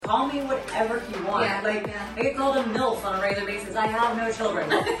call me whatever you want. I get called a MILF on a regular basis. I have no children.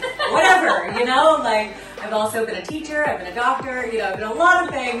 Whatever, you know? Like, I've also been a teacher, I've been a doctor, you know, I've been a lot of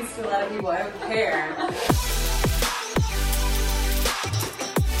things to a lot of people. I don't care.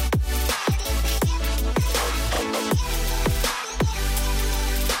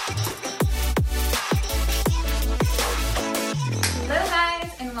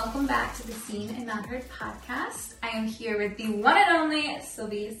 Welcome back to the Seen and Not Heard podcast. I am here with the one and only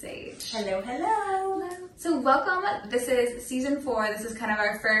Sylvia Sage. Hello, hello. So welcome. This is season 4. This is kind of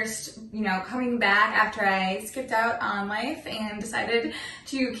our first, coming back after I skipped out on life and decided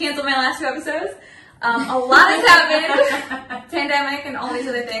to cancel my last 2 episodes. A lot has happened, pandemic and all these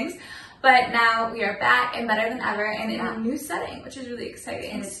other things. But now we are back and better than ever and in a new setting, which is really exciting.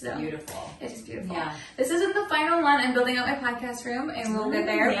 And it's beautiful. It is beautiful. Yeah. This isn't the final one. I'm building out my podcast room and we'll get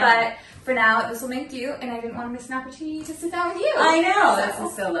there. But for now, this will make do. And I didn't want to miss an opportunity to sit down with you. I know. This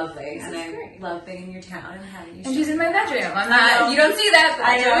is so lovely. And I love being in your town and having you. And she's in my bedroom. I'm not, you don't see that, but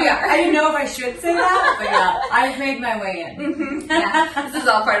I know. We are. I didn't know if I should say that, but yeah, I've made my way in. Mm-hmm. Yeah. This is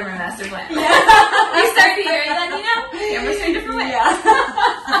all part of my master plan. Yeah. You start here and then, cameras turn different ways.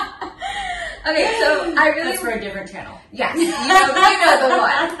 Yeah. Okay, so I really... That's for a different channel. Yes, you know the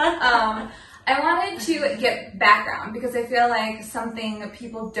one. I wanted to get background because I feel like something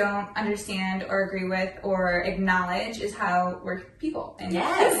people don't understand or agree with or acknowledge is how we're people. And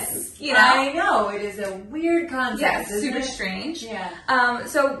humans, I know. It is a weird concept. Yes, super strange. Yeah.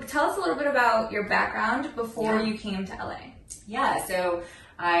 So tell us a little bit about your background before you came to LA. Yeah, so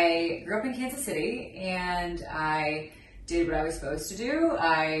I grew up in Kansas City and I did what I was supposed to do.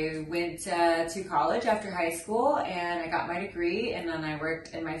 I went to college after high school and I got my degree, and then I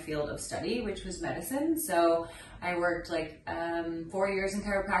worked in my field of study, which was medicine. So I worked 4 years in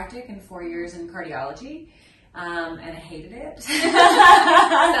chiropractic and 4 years in cardiology, and I hated it. Sounds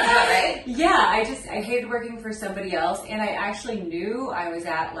about right. Yeah, I hated working for somebody else, and I actually knew I was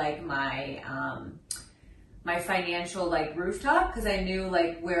at my financial rooftop, because I knew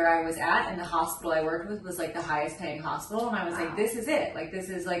where I was at, and the hospital I worked with was the highest paying hospital, and I was like, this is it. This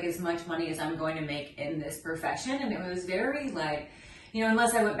is as much money as I'm going to make in this profession. And it was very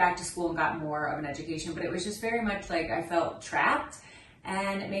unless I went back to school and got more of an education, but it was just very much I felt trapped,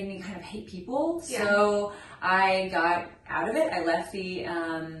 and it made me kind of hate people. Yeah. So I got out of it. I left the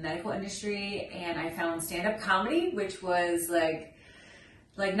medical industry and I found stand-up comedy, which was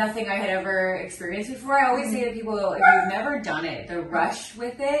nothing I had ever experienced before. I always say to people, if you've never done it, the rush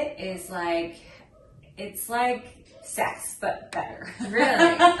with it is it's like sex, but better. Really?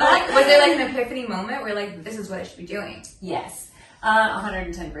 Was there an epiphany moment where this is what I should be doing? Yes.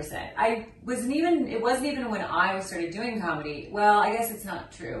 110%. It wasn't even when I started doing comedy. Well, I guess it's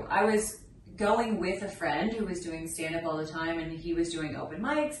not true. I was going with a friend who was doing stand-up all the time, and he was doing open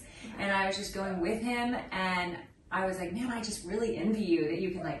mics, and I was just going with him, and I was like, man, I just really envy you that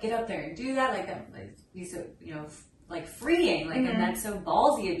you can get up there and do that. Be so, freeing. And that's so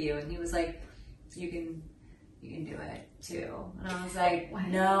ballsy of you. And he was like, you can do it too. And I was like,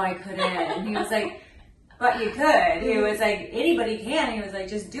 no, I couldn't. And he was like, but you could. He was like, anybody can. He was like,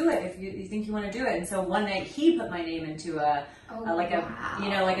 just do it if you think you want to do it. And so one night he put my name into a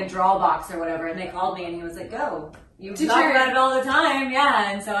draw box or whatever. And they called me and he was like, go. You talk about it all the time,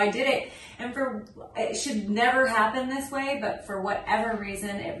 yeah, and so I did it. And it should never happen this way, but for whatever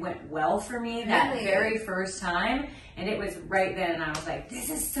reason, it went well for me that very first time. And it was right then, and I was like,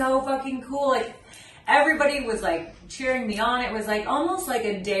 this is so fucking cool. Everybody was cheering me on. It was almost like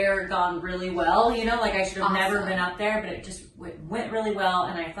a dare gone really well, I should have never been up there, but it just went really well,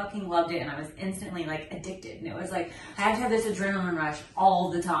 and I fucking loved it, and I was instantly addicted. And it was I had to have this adrenaline rush all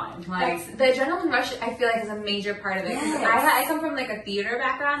the time. The adrenaline rush, I feel is a major part of it. Yes. I come from a theater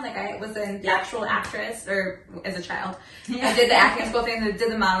background. I was an actual actress, or as a child. Yeah. I did the acting school thing, I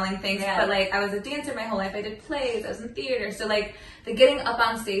did the modeling things, but I was a dancer my whole life. I did plays, I was in theater, so the getting up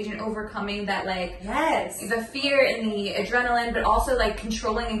on stage and overcoming that the fear and the adrenaline, but also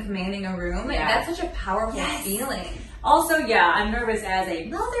controlling and commanding a room. That's such a powerful feeling. Also, I'm nervous as a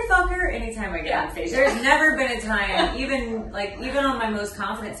motherfucker anytime I get on stage. There's never been a time, even on my most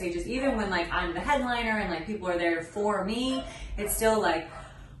confident stages, even when I'm the headliner and people are there for me, it's still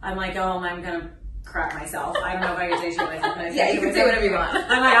I'm gonna crap myself. I don't know if I can say shit myself. Yeah, you can say whatever you want.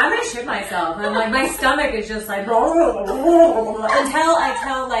 I'm gonna shit myself. My stomach is just until I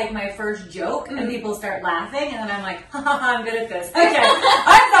tell my first joke and people start laughing, and then I'm I'm good at this. Okay,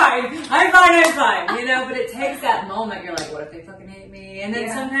 I'm fine. But it takes that moment. You're what if they fucking hate me? me. And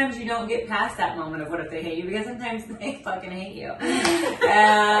then sometimes you don't get past that moment of what if they hate you, because sometimes they fucking hate you.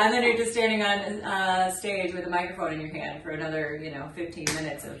 And then you're just standing on stage with a microphone in your hand for another, 15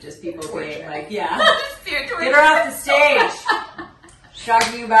 minutes of just people being like, get her off the stage.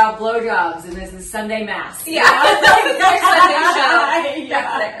 Talking about blowjobs, and this is Sunday Mass. Yeah, Sunday show.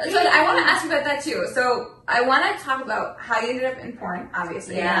 Yeah. So I want to ask you about that too. So I want to talk about how you ended up in porn,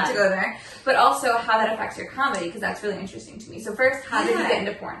 obviously. You have to go there. But also how that affects your comedy, because that's really interesting to me. So first, how did you get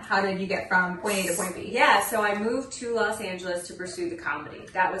into porn? How did you get from point A to point B? Yeah, so I moved to Los Angeles to pursue the comedy.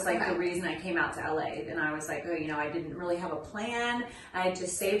 That was the reason I came out to LA. And I was like, I didn't really have a plan. I had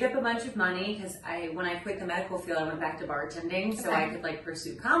just saved up a bunch of money because when I quit the medical field, I went back to bartending so I could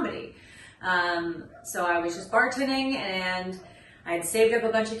pursue comedy. So I was just bartending, and I had saved up a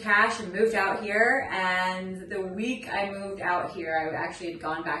bunch of cash and moved out here. And the week I moved out here, I actually had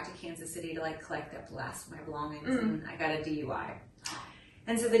gone back to Kansas City to collect up the last of my belongings, and I got a DUI.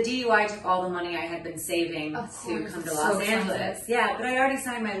 And so the DUI took all the money I had been saving to come to Los Angeles. Yeah, but I already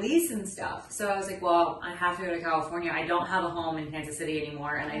signed my lease and stuff. So I was like, well, I have to go to California. I don't have a home in Kansas City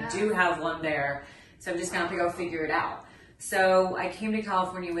anymore, and I do have one there. So I'm just going to have to go figure it out. So I came to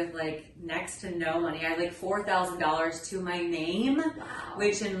California with next to no money. I had $4,000 to my name,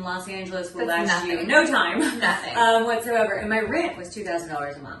 which in Los Angeles will last you no time whatsoever. And my rent was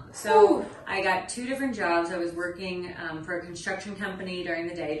 $2,000 a month. So I got 2 different jobs. I was working for a construction company during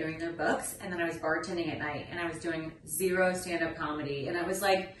the day, doing their books, and then I was bartending at night, and I was doing 0 stand-up comedy. And I was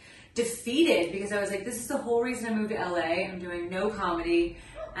defeated, because I was like, this is the whole reason I moved to LA. I'm doing no comedy.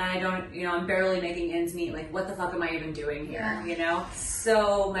 And I don't, I'm barely making ends meet. What the fuck am I even doing here,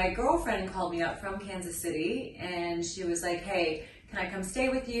 So my girlfriend called me up from Kansas City, and she was like, hey, can I come stay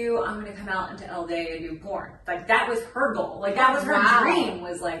with you? I'm going to come out into LA and do porn. That was her goal. That was her dream,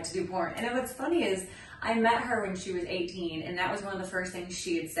 was to do porn. And what's funny is I met her when she was 18, and that was one of the first things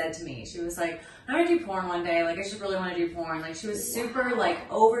she had said to me. She was like, I'm going to do porn one day. I just really want to do porn. She was super,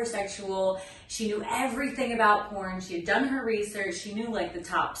 over-sexual. She knew everything about porn. She had done her research. She knew, the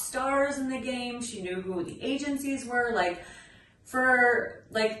top stars in the game. She knew who the agencies were. For,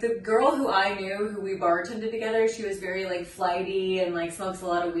 the girl who I knew, who we bartended together, she was very, flighty and, smokes a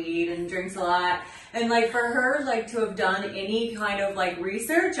lot of weed and drinks a lot. And, for her, to have done any kind of,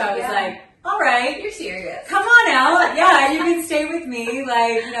 research, I was all right. You're serious. Come on out. Yeah, you can stay with me. Do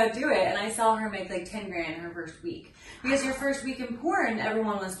it. And I saw her make 10 grand her first week. Because your first week in porn,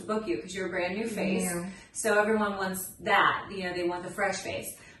 everyone wants to book you because you're a brand new face. Yeah. So everyone wants that. They want the fresh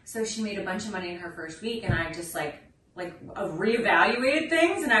face. So she made a bunch of money in her first week, and I just reevaluated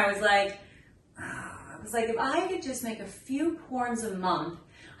things, and I was if I could just make a few porns a month,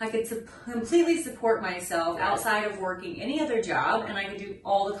 I could completely support myself outside of working any other job, and I could do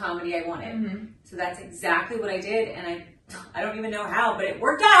all the comedy I wanted. Mm-hmm. So that's exactly what I did, and I don't even know how, but it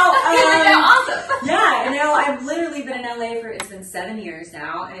worked out. Awesome. Yeah, and now I've literally been in LA it's been 7 years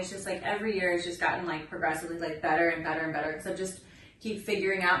now, and it's just every year it's just gotten progressively better and better and better, because I've just keep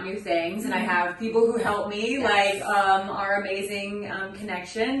figuring out new things, and I have people who help me, our amazing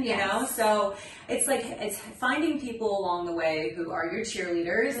connection, you know. So it's finding people along the way who are your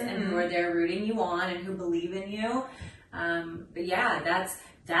cheerleaders and who are there rooting you on and who believe in you. But yeah,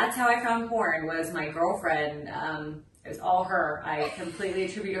 that's how I found porn, was my girlfriend. It was all her. I completely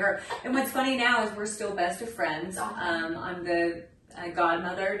attribute to her. And what's funny now is we're still best of friends. I'm the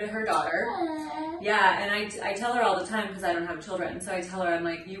godmother to her daughter. Aww. Yeah, and I tell her all the time, because I don't have children, so I tell her, I'm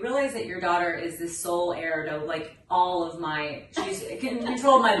you realize that your daughter is the sole heir to all of she's in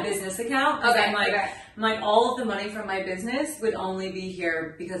control of my business account. Okay. I'm all of the money from my business would only be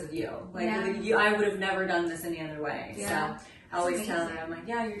here because of you. I would have never done this any other way. Yeah. So I always tell her, I'm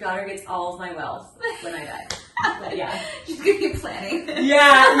your daughter gets all of my wealth when I die. But yeah. She's gonna be planning.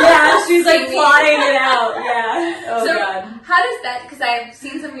 Yeah, she's plotting it out. Yeah. Oh so God. How does that, because I've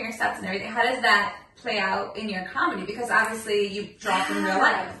seen some of your sets and everything, how does that play out in your comedy? Because obviously you draw from real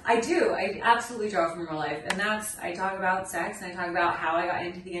life. I do. I absolutely draw from real life. And I talk about sex, and I talk about how I got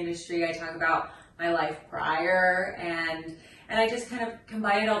into the industry. I talk about my life prior, and I just kind of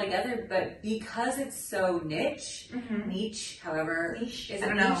combine it all together. But because it's so niche, however, niche. I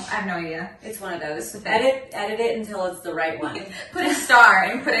don't know. I have no idea. It's one of those. Edit it until it's the right one. Put a star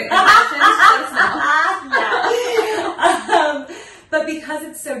and put it in captions. Let us know. Yeah. But because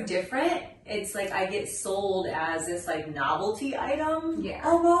it's so different, it's I get sold as this novelty item,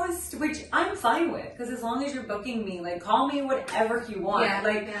 almost, which I'm fine with, because as long as you're booking me, call me whatever you want.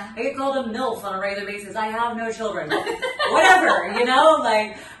 I get called a MILF on a regular basis. I have no children, whatever,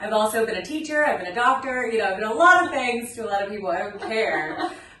 I've also been a teacher, I've been a doctor, I've been a lot of things to a lot of people. I don't care.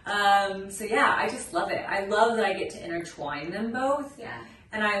 So yeah, I just love it. I love that I get to intertwine them both. Yeah.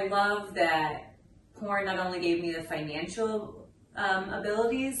 And I love that porn not only gave me the financial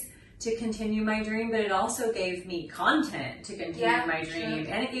abilities to continue my dream, but it also gave me content to continue my dream.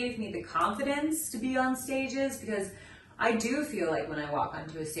 And it gave me the confidence to be on stages, because I do feel like when I walk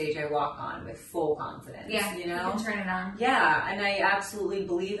onto a stage, I walk on with full confidence. Yeah, you know? You can turn it on. Yeah, and I absolutely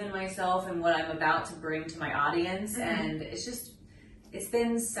believe in myself and what I'm about to bring to my audience. And it's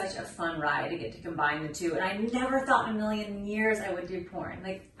been such a fun ride to get to combine the two. And I never thought in a million years I would do porn.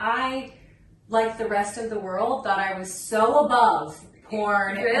 Like, I, like the rest of the world, thought I was so above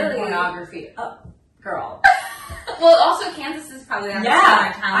porn and pornography. Oh, girl. Well, also Kansas is probably on the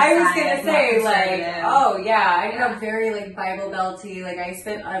smaller town I was side, gonna say, like, oh yeah, I grew Yeah. up very like Bible belty. Like, I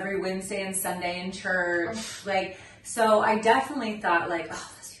spent every Wednesday and Sunday in church. Like, so I definitely thought, like,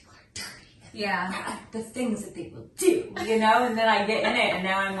 oh, those people are dirty. Yeah. The things that they will do, you know. And then I get in it, and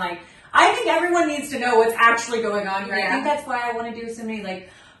now I'm like, I think everyone needs to know what's actually going on here. I think that's why I want to do so many like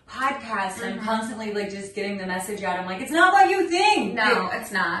podcasts, and I'm constantly like just getting the message out. I'm like, it's not what you think. No, it's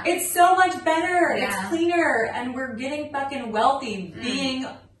not. It's so much better. Yeah. It's cleaner, and we're getting fucking wealthy, being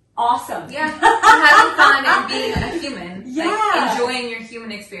awesome. Yeah, having fun and being a human. Yeah. Like, enjoying your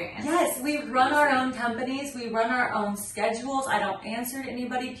human experience. Yes, we run our own companies. We run our own schedules. I don't answer to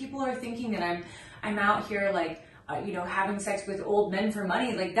anybody. People are thinking that I'm out here like, you know, having sex with old men for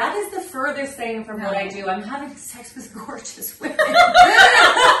money. Like, that is the furthest thing from what I do. I'm having sex with gorgeous women.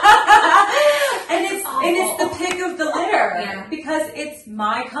 and it's the pick of the litter, because it's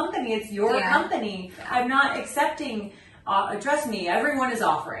my company. It's your company. I'm not accepting. Trust me, everyone is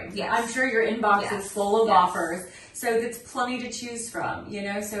offering. Yes. I'm sure your inbox is full of offers. So there's plenty to choose from, you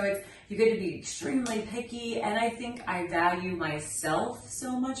know? So you get to be extremely picky, and I think I value myself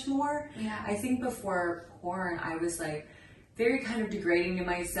so much more. Yeah. I think before porn, I was like very kind of degrading to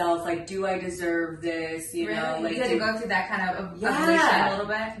myself. Like, do I deserve this? You know, like, you had to go through that kind of evolution a little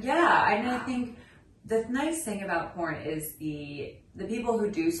bit. Yeah, and I think the nice thing about porn is the people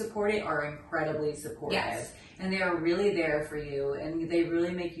who do support it are incredibly supportive. Yes. And they are really there for you, and they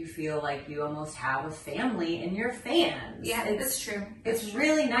really make you feel like you almost have a family in your fans. Yeah, it's true. It's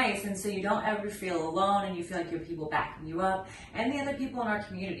really nice, and so you don't ever feel alone, and you feel like you have people backing you up. And the other people in our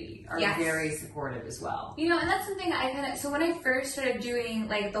community are very supportive as well. You know, and that's something so when I first started doing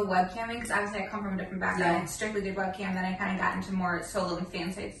like the webcamming, because obviously I come from a different background, I strictly did webcam, then I kind of got into more solo and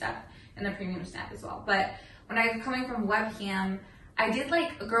fan site stuff, and the premium snap as well. But when I was coming from webcam, I did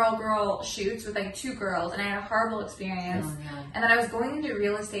like girl shoots with like 2 girls, and I had a horrible experience. And then I was going into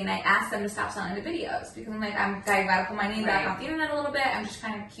real estate, and I asked them to stop selling the videos, because I'm like, I gotta put my name back off the internet a little bit. I'm just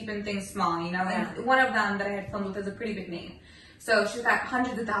kind of keeping things small, you know. And one of them that I had filmed with is a pretty big name, so she's got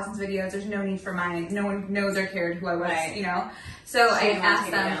hundreds of thousands of videos. There's no need for mine. No one knows or cared who I was, you know. So I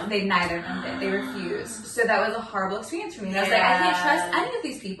asked them. They neither of them did. They refused. So that was a horrible experience for me. And I was like, I can't trust any of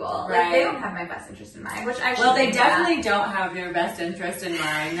these people. Like, they don't have my best interest in mind. Which I well, they definitely don't have your best interest in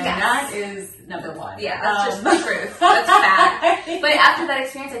mind. And that is number one. Yeah, that's just the truth. That's bad. But after that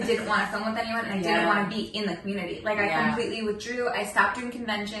experience, I didn't want to film with anyone, and I didn't want to be in the community. Like, I completely withdrew. I stopped doing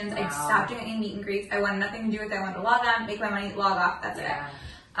conventions. I stopped doing any meet and greets. I wanted nothing to do with it. I wanted to log on, make my money, log off. That's it.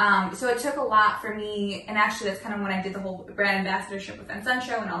 So it took a lot for me, and actually that's kind of when I did the whole brand ambassadorship with Ensun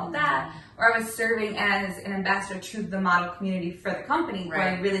Show and all of that, where I was serving as an ambassador to the model community for the company, where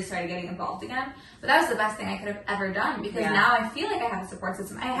I really started getting involved again. But that was the best thing I could have ever done, because now I feel like I have a support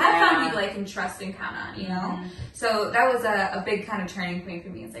system. I have found people I can trust and count on, you know? So that was a big kind of turning point for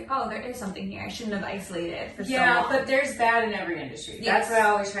me. It's like, oh, there is something here. I shouldn't have isolated for so long. Yeah, but there's bad in every industry. That's what I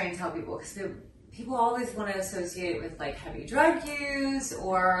always try and tell people, because people always want to associate it with like heavy drug use,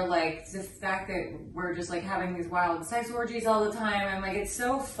 or like the fact that we're just like having these wild sex orgies all the time. I'm like, it's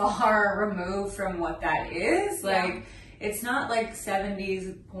so far removed from what that is. Like, it's not like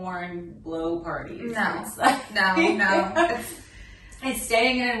 70s porn blow parties. No, it's like, no. It's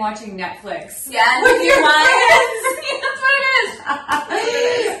staying in and watching Netflix. Yeah, with your friends. That's what it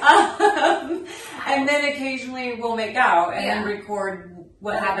is. And then occasionally we'll make out and then record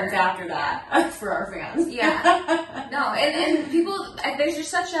what happens after that for our fans. No, and people, there's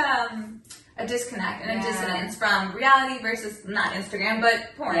just such a disconnect and a dissonance from reality versus not Instagram,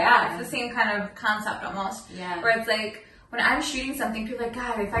 but porn. It's the same kind of concept almost. Where it's like, when I'm shooting something, people are like,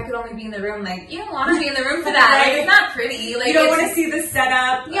 God, if I could only be in the room, like, you don't want to be in the room for that. Like, it's not pretty. Like, you don't want to see the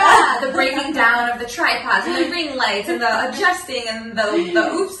setup. The breaking down of the tripods and the ring lights and the adjusting and the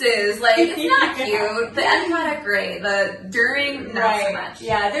oopses. Like, it's not cute. The end product, great. The during, not so much.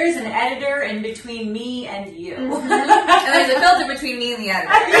 Yeah, there's an editor in between me and you. And there's a filter between me and the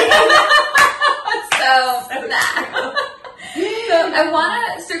editor. So, nah. I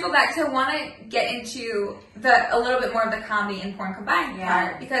want to circle back. So I want to get into a little bit more of the comedy and porn combined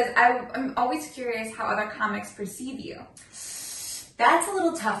part, because I'm always curious how other comics perceive you. That's a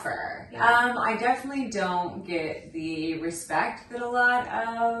little tougher. I definitely don't get the respect that a lot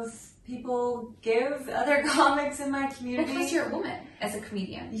of people give other comics in my community. Because you're a woman as a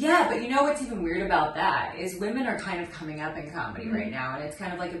comedian. Yeah, but you know what's even weird about that is women are kind of coming up in comedy right now, and it's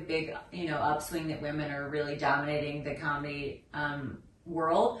kind of like a big, upswing that women are really dominating the comedy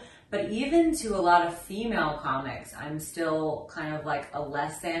world. But even to a lot of female comics, I'm still kind of like a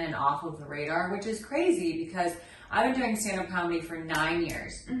less than and off of the radar, which is crazy because I've been doing stand-up comedy for 9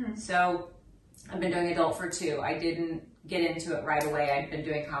 years. So I've been doing adult for 2. I didn't get into it right away. I'd been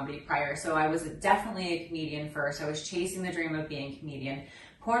doing comedy prior. So I was definitely a comedian first. I was chasing the dream of being a comedian.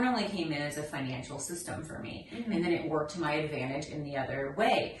 Porn only came in as a financial system for me. And then it worked to my advantage in the other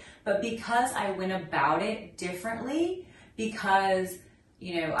way. But because I went about it differently, because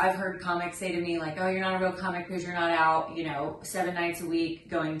I've heard comics say to me like, oh, you're not a real comic because you're not out, 7 nights a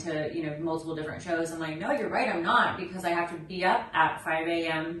week going to, multiple different shows. I'm like, no, you're right. I'm not, because I have to be up at 5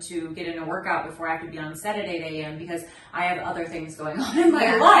 a.m. to get in a workout before I have to be on set at 8 a.m. because I have other things going on in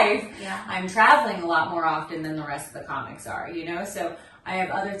my life. I'm traveling a lot more often than the rest of the comics are, so I have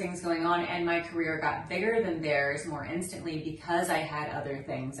other things going on, and my career got bigger than theirs more instantly because I had other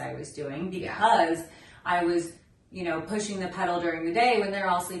things I was doing, because I was pushing the pedal during the day when they're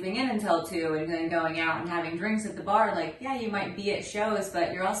all sleeping in until 2 and then going out and having drinks at the bar. Like, yeah, you might be at shows,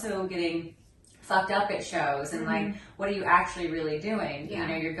 but you're also getting fucked up at shows. And like, what are you actually really doing?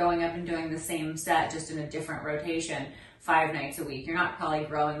 You're going up and doing the same set, just in a different rotation 5 nights a week. You're not probably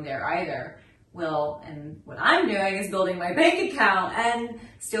growing there either. Well, and what I'm doing is building my bank account and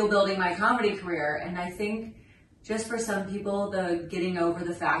still building my comedy career. And I think just for some people, the getting over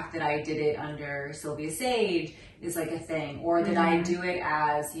the fact that I did it under Sylvia Sage is like a thing, or that I do it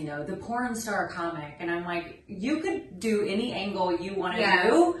as, the porn star comic. And I'm like, you could do any angle you want to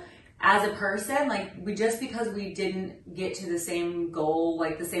do as a person. Like, just because we didn't get to the same goal,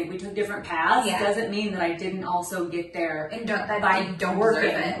 we took different paths, doesn't mean that I didn't also get there and don't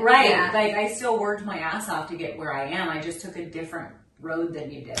working. It. Right. Yeah. Like, I still worked my ass off to get where I am. I just took a different road than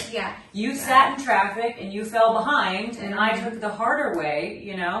you did. You sat in traffic and you fell behind, and I took the harder way,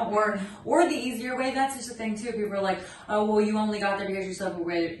 or the easier way. That's just a thing too. People are like, oh, well, you only got there because you slept your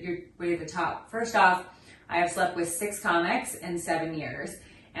way to the top. First off, I have slept with 6 comics in 7 years,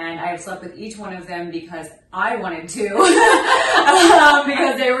 and I have slept with each one of them because I wanted to,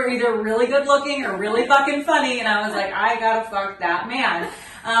 because they were either really good looking or really fucking funny, and I was like, I gotta fuck that man.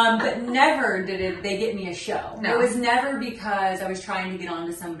 But never did they get me a show. No. It was never because I was trying to get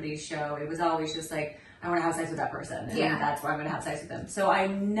onto somebody's show. It was always just like, I want to have sex with that person, and that's where I'm going to have sex with them. So I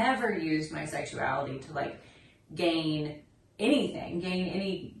never used my sexuality to like gain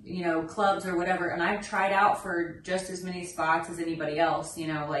any, clubs or whatever. And I've tried out for just as many spots as anybody else,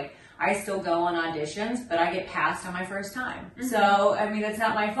 like I still go on auditions, but I get passed on my first time. So, I mean, it's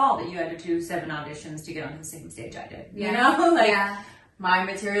not my fault that you had to do 7 auditions to get onto the same stage I did, My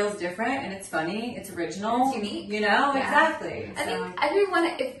material's different, and it's funny, it's original. It's unique. Exactly. I think everyone,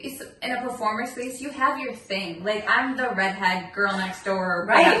 if it's in a performer space, you have your thing. Like, I'm the redhead girl next door or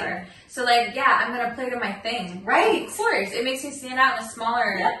whatever. So, like, I'm going to play to my thing. Right. Of course. It makes me stand out in a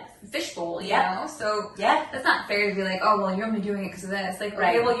smaller fishbowl, you know? So, that's not fair to be like, oh, well, you're only doing it because of this. Like,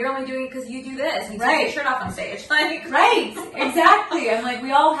 okay, well, you're only doing it because you do this. And you take your shirt off on stage. Like, Exactly. I'm like,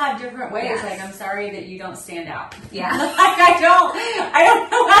 we all have different ways. Yes. Like, I'm sorry that you don't stand out. Yeah. Like, I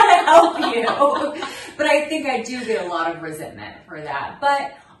don't know how to help you. But I think I do get a lot of resentment for that.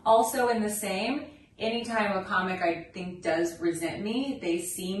 But also in the same, anytime a comic I think does resent me, they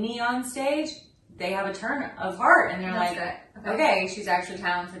see me on stage, they have a turn of heart, and they're okay, she's actually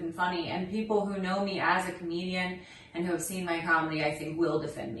talented and funny. And people who know me as a comedian and who have seen my comedy, I think, will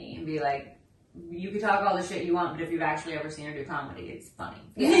defend me and be like, you can talk all the shit you want, but if you've actually ever seen her do comedy, it's funny.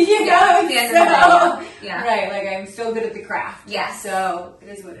 Right, like, I'm still good at the craft. So it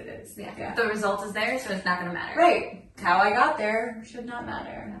is what it is. The result is there, so it's not going to matter. Right. How I got there should not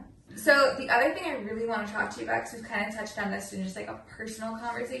matter. So the other thing I really want to talk to you about, because we've kind of touched on this in just like a personal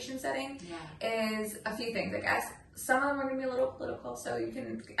conversation setting, is a few things, I guess. Some of them are going to be a little political, so you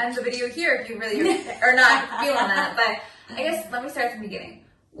can end the video here if you really are not feeling that. But I guess let me start at the beginning.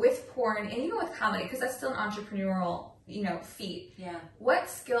 With porn, and even with comedy, because that's still an entrepreneurial, feat. What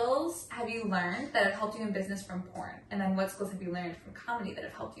skills have you learned that have helped you in business from porn? And then what skills have you learned from comedy that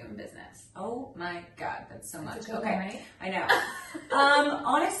have helped you in business? Oh my God, that's so much. That's a good one, right? I know.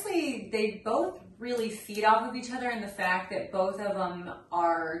 Honestly, they both really feed off of each other in the fact that both of them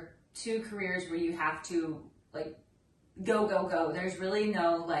are 2 careers where you have to, like, go, go, go. There's really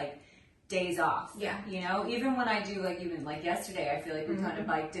no like days off. Yeah. You know, even when I do even like yesterday, I feel like we kind of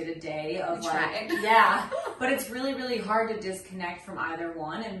like did a day of tried. yeah, but it's really, really hard to disconnect from either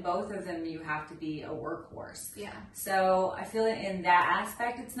one, and both of them you have to be a workhorse. Yeah. So I feel in that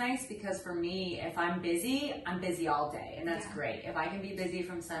aspect it's nice because for me, if I'm busy all day, and that's great. If I can be busy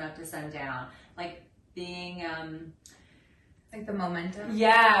from sun up to sundown, like being like the momentum.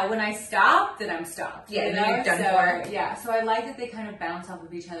 Yeah, when I stop, then I'm stopped. Yeah, you know? you're done for. Yeah, so I like that they kind of bounce off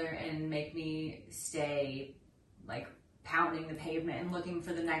of each other and make me stay like pounding the pavement and looking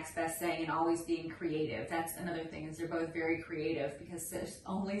for the next best thing and always being creative. That's another thing is they're both very creative because there's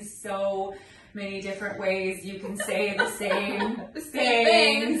only so many different ways you can say the same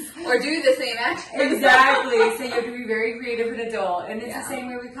things or do the same action. Exactly. So you have to be very creative and adult. And it's the same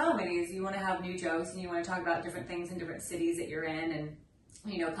way with comedies. You want to have new jokes and you want to talk about different things in different cities that you're in and,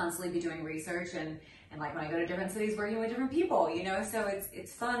 you know, constantly be doing research and like when I go to different cities working with different people, you know, so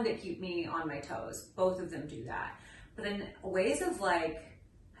it's fun to keep me on my toes. Both of them do that. But in ways of like,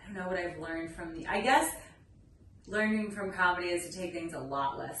 I don't know what I've learned from I guess learning from comedy is to take things a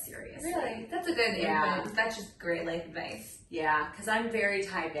lot less seriously. Really? That's a good input. That's just great life advice. Yeah, because I'm very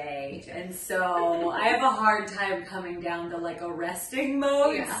type A, and so I have a hard time coming down to like a resting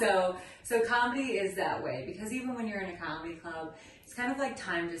mode. Yeah. So comedy is that way because even when you're in a comedy club, it's kind of like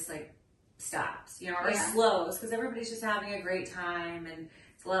time just like stops, you know, or slows because everybody's just having a great time and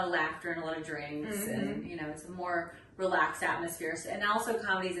it's a lot of laughter and a lot of drinks and you know it's a more relaxed atmosphere. And also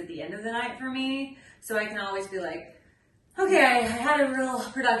comedy's at the end of the night for me. So I can always be like, okay, I had a real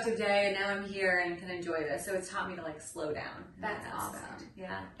productive day and now I'm here and can enjoy this. So it's taught me to like slow down. That's awesome.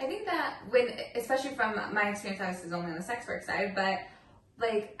 Yeah. I think that especially from my experience, obviously is only on the sex work side, but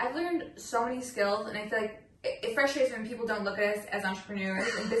like I've learned so many skills and I feel like it frustrates when people don't look at us as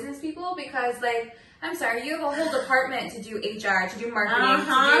entrepreneurs and business people because like, I'm sorry, you have a whole department to do HR, to do marketing,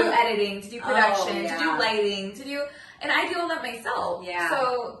 to do editing, to do production, to do lighting, and I do all that myself. Yeah.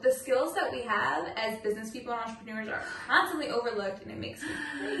 So the skills that we have as business people and entrepreneurs are constantly overlooked and it makes me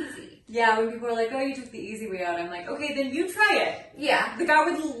crazy. Yeah, when people are like, oh, you took the easy way out, I'm like, okay, then you try it. Yeah. Like I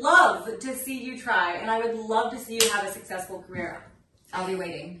would love to see you try and I would love to see you have a successful career. I'll be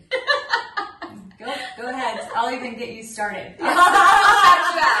waiting. Go ahead. I'll even get you started.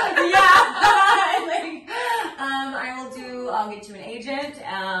 I'll get you an agent.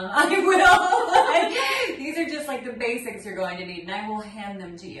 I will. These are just like the basics you're going to need, and I will hand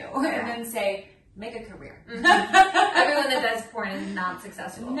them to you, and then say, make a career. Everyone that does porn is not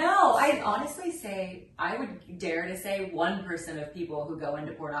successful. No, I'd honestly say, I would dare to say 1% of people who go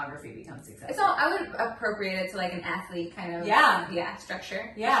into pornography become successful. So I would appropriate it to like an athlete kind of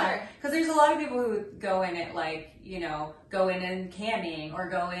structure. Yeah, because there's a lot of people who go in it like, you know, go in camming or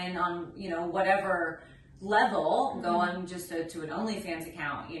go in on, you know, whatever level, go on just to an OnlyFans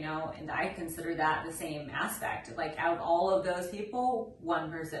account, you know, and I consider that the same aspect. Like out of all of those people,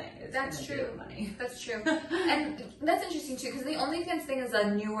 1% is that's true. Money. That's true. And that's interesting too, because the OnlyFans thing is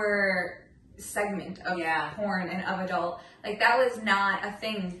a newer segment of porn and of adult. Like that was not a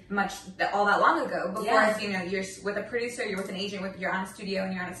thing all that long ago. Before, you know, you're with a producer, you're with an agent, you're on a studio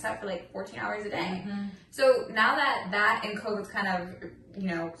and you're on a set for like 14 hours a day. So now that and COVID's kind of, you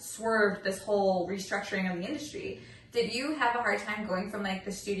know, swerved this whole restructuring of the industry. Did you have a hard time going from like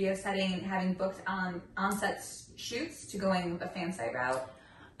the studio setting and having booked on-set shoots to going with a fan site route?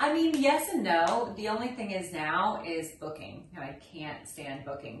 I mean, yes and no. The only thing is now is booking. You know, I can't stand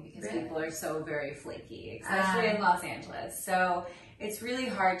booking because people are so very flaky, especially in Los Angeles. So it's really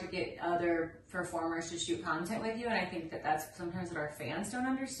hard to get other performers to shoot content with you, and I think that's sometimes what our fans don't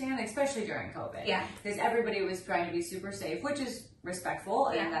understand, especially during COVID. Yeah. Because everybody was trying to be super safe, which is respectful,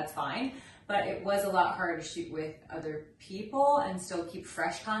 and that's fine. But it was a lot harder to shoot with other people and still keep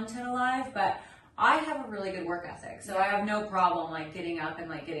fresh content alive. But I have a really good work ethic, so I have no problem like getting up and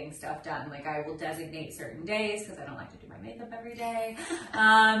like getting stuff done. Like I will designate certain days because I don't like to do my makeup every day.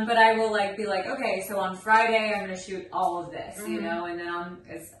 But I will like be like, okay, so on Friday I'm going to shoot all of this, you know, and then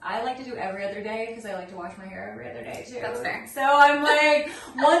I like to do every other day because I like to wash my hair every other day too. That's fair. So I'm like,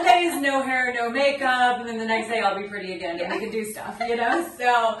 one day is no hair, no makeup, and then the next day I'll be pretty again and we can do stuff, you know.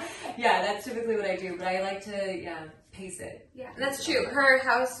 So yeah, that's typically what I do. But I like to pace it. Yeah, that's true.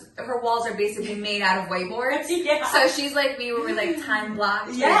 Her walls are basically made out of whiteboards. So she's like me, where we like time blocked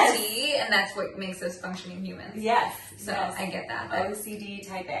for T, and that's what makes us functioning humans. Yes. So I get that. OCD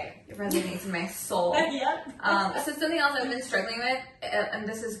type A. It resonates in my soul. So something else I've been struggling with, and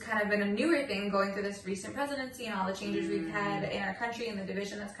this has kind of been a newer thing going through this recent presidency and all the changes we've had in our country and the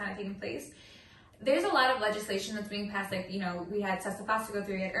division that's kind of taking place. There's a lot of legislation that's being passed, like, you know, we had Sesta Foster go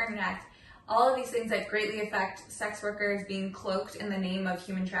through, we had Earn It Act. all of these things that greatly affect sex workers being cloaked in the name of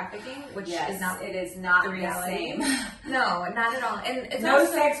human trafficking, which is not the reality. No, not at all. And it's no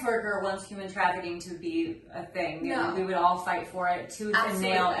also, sex worker wants human trafficking to be a thing. No. We would all fight for it tooth and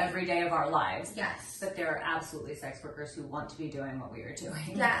nail every day of our lives. Yes. But there are absolutely sex workers who want to be doing what we are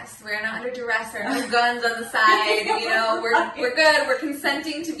doing. Yes, we're not under duress or no guns on the side. You know, we're good. We're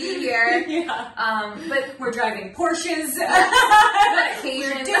consenting to be here. Yeah. But we're driving Porsches. on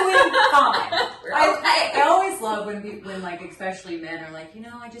occasion. We're doing fine. We're okay. I always love when like especially men are like,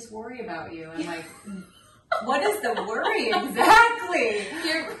 I just worry about you. And I'm like, what is the worry exactly?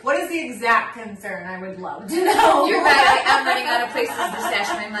 What is the exact concern? I would love to know. You're right. I'm running out of places to stash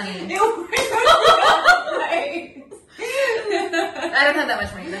my money. Right. I don't have that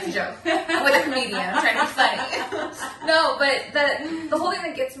much money. That's a joke. I'm with a comedian. I'm trying to be funny. No, but the whole thing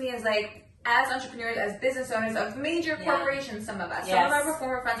that gets me is like, as entrepreneurs, as business owners of major corporations, some of us, some of our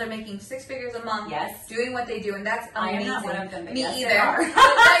former friends are making 6 figures a month, doing what they do, and that's amazing. I am not one of them, but me yes, either. they are.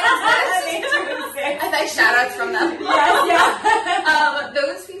 I like shout outs from them. Yes,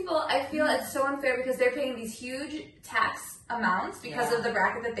 those people, I feel it's so unfair because they're paying these huge tax amounts because of the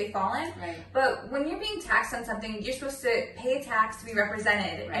bracket that they fall in. Right. But when you're being taxed on something, you're supposed to pay tax to be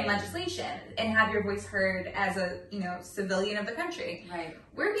represented in legislation and have your voice heard as a civilian of the country. Right.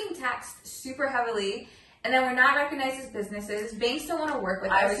 We're being taxed super heavily, and then we're not recognized as businesses. Banks don't want to work with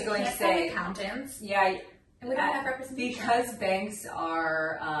us. I was going to say accountants. Yeah. And we don't have representation. Because banks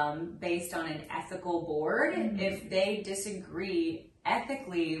are based on an ethical board, if they disagree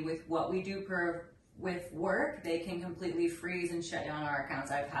ethically with what we do with work, they can completely freeze and shut down our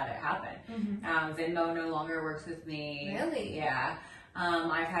accounts. I've had it happen. Venmo no longer works with me. Really? Yeah.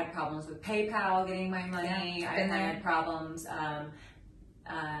 I've had problems with PayPal getting my money. Yeah, I've had problems.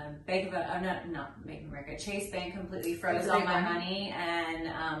 Bank of not Bank of America, Chase Bank completely froze all my money, and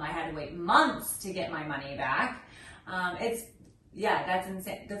I had to wait months to get my money back. That's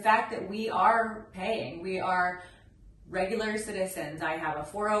insane. The fact that we are paying, we are regular citizens. I have a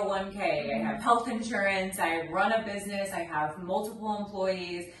 401k, I have health insurance, I run a business, I have multiple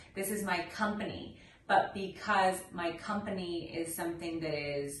employees. This is my company. But because my company is something that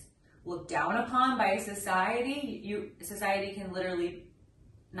is looked down upon by society,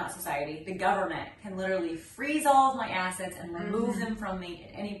 the government can literally freeze all of my assets and remove them from me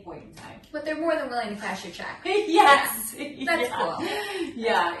at any point in time. But they're more than willing to cash your check. Yes. That's cool.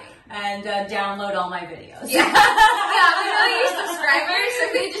 Yeah. And download all my videos. Yeah. We know your subscribers, so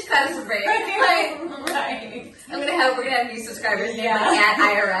we just cut us a break. Right. We're gonna have new subscribers named at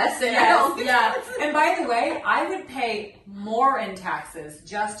IRS. And by the way, I would pay more in taxes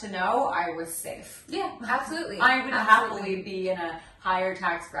just to know I was safe. Yeah, absolutely. I would happily be in a higher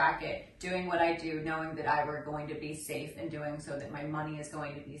tax bracket doing what I do, knowing that I were going to be safe and doing so that my money is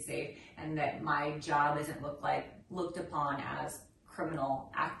going to be safe and that my job isn't looked upon as criminal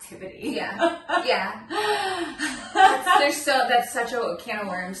activity. That's such a can of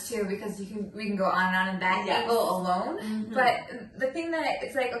worms too, because we can go on and on in that angle alone. But the thing that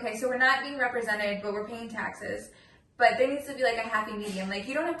it's like, okay, so we're not being represented, but we're paying taxes. But there needs to be like a happy medium. Like,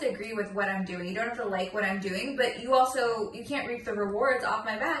 you don't have to agree with what I'm doing. You don't have to like what I'm doing, but you can't reap the rewards off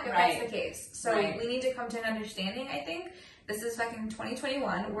my back if that's the case. So we need to come to an understanding, I think. This is fucking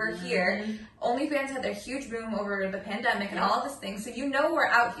 2021. We're here. OnlyFans had their huge boom over the pandemic and all of this thing. So we're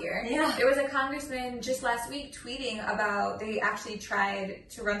out here. Yeah. There was a congressman just last week tweeting about they actually tried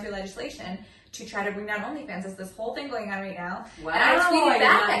to run through legislation to try to bring down OnlyFans. There's this whole thing going on right now. Wow. And I tweeted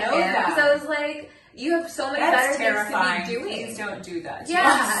back at him because I was like, you have so many better things to be doing. Please don't do that.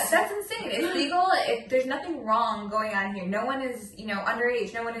 Yeah, that's insane. It's legal. There's nothing wrong going on here. No one is,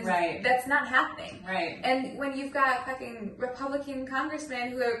 underage. No one is. Right. That's not happening. Right. And when you've got fucking Republican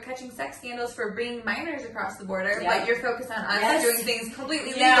congressmen who are catching sex scandals for bringing minors across the border, but you're focused on us doing things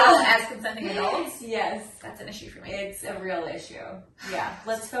completely legal as consenting adults. Yes. That's an issue for me. It's a real issue. Yeah.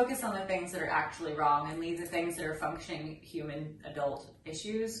 Let's focus on the things that are actually wrong and leave the things that are functioning human adult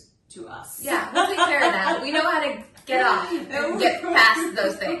issues to us. Yeah, we'll take care of that. We know how to get off and get past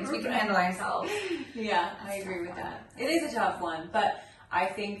those things. We can handle ourselves. Yeah, I agree with that. It is a tough one, but I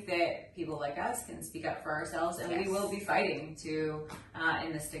think that people like us can speak up for ourselves, and we will be fighting to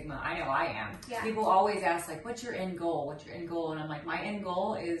end the stigma. I know I am. Yeah. People always ask, like, what's your end goal? What's your end goal? And I'm like, my end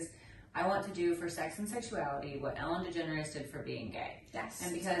goal is I want to do for sex and sexuality what Ellen DeGeneres did for being gay. Yes.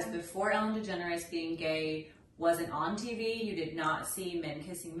 And because before Ellen DeGeneres, being gay wasn't on TV, you did not see men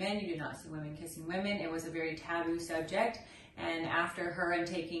kissing men, you did not see women kissing women. It was a very taboo subject. And after her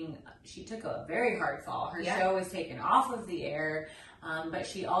she took a very hard fall. Her show was taken off of the air, but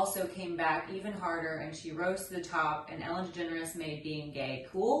she also came back even harder and she rose to the top, and Ellen DeGeneres made being gay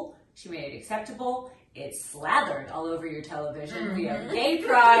cool. She made it acceptable. It's slathered all over your television via gay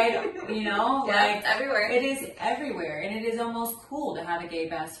pride, you know? Like everywhere. It is everywhere. And it is almost cool to have a gay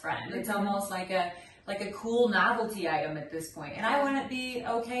best friend. It's almost like a cool novelty item at this point. And I want it to be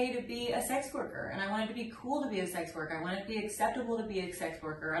okay to be a sex worker. And I want it to be cool to be a sex worker. I want it to be acceptable to be a sex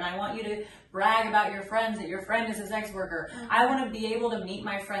worker. And I want you to brag about your friends that your friend is a sex worker. I want to be able to meet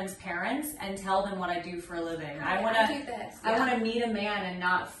my friends' parents and tell them what I do for a living. I want to meet a man and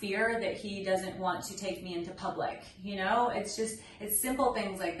not fear that he doesn't want to take me into public. You know, it's simple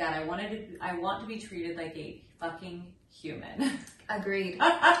things like that. I want to be treated like a fucking human. Agreed.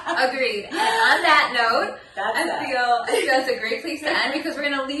 Agreed. And on that note, I feel it's a great place to end because we're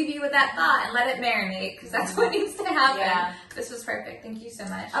going to leave you with that thought and let it marinate because that's what needs to happen. Yeah. This was perfect. Thank you so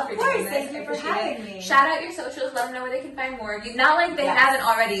much for doing this. Thank you for having me. Shout out your socials. Let them know where they can find more of you. Not like they haven't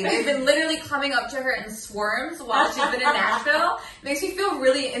already. They've been literally coming up to her in swarms while she's been in Nashville. It makes me feel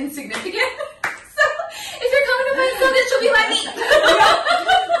really insignificant. If you're coming to my Sylvia, she'll be my niece.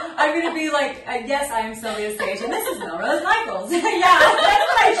 I'm going to be like, yes, I am Sylvia Sage, and this is Melrose Michaels. Yeah, that's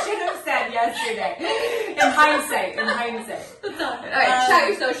what I should have said yesterday. In hindsight. All right, shout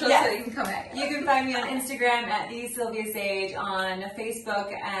your socials so you can come at you. You can find me on Instagram at @TheSylviaSage, on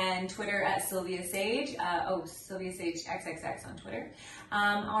Facebook and Twitter at Sylvia Sage. Sylvia Sage XXX on Twitter.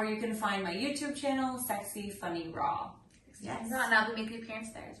 Or you can find my YouTube channel, Sexy Funny Raw. Yes. And I'll be making an appearance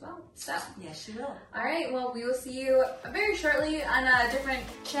there as well. So yes, she will. All right. Well, we will see you very shortly on a different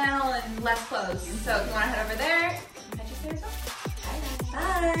channel and less clothes. So if you want to head over there, catch us there as well.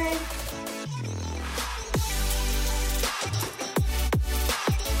 Bye. Bye.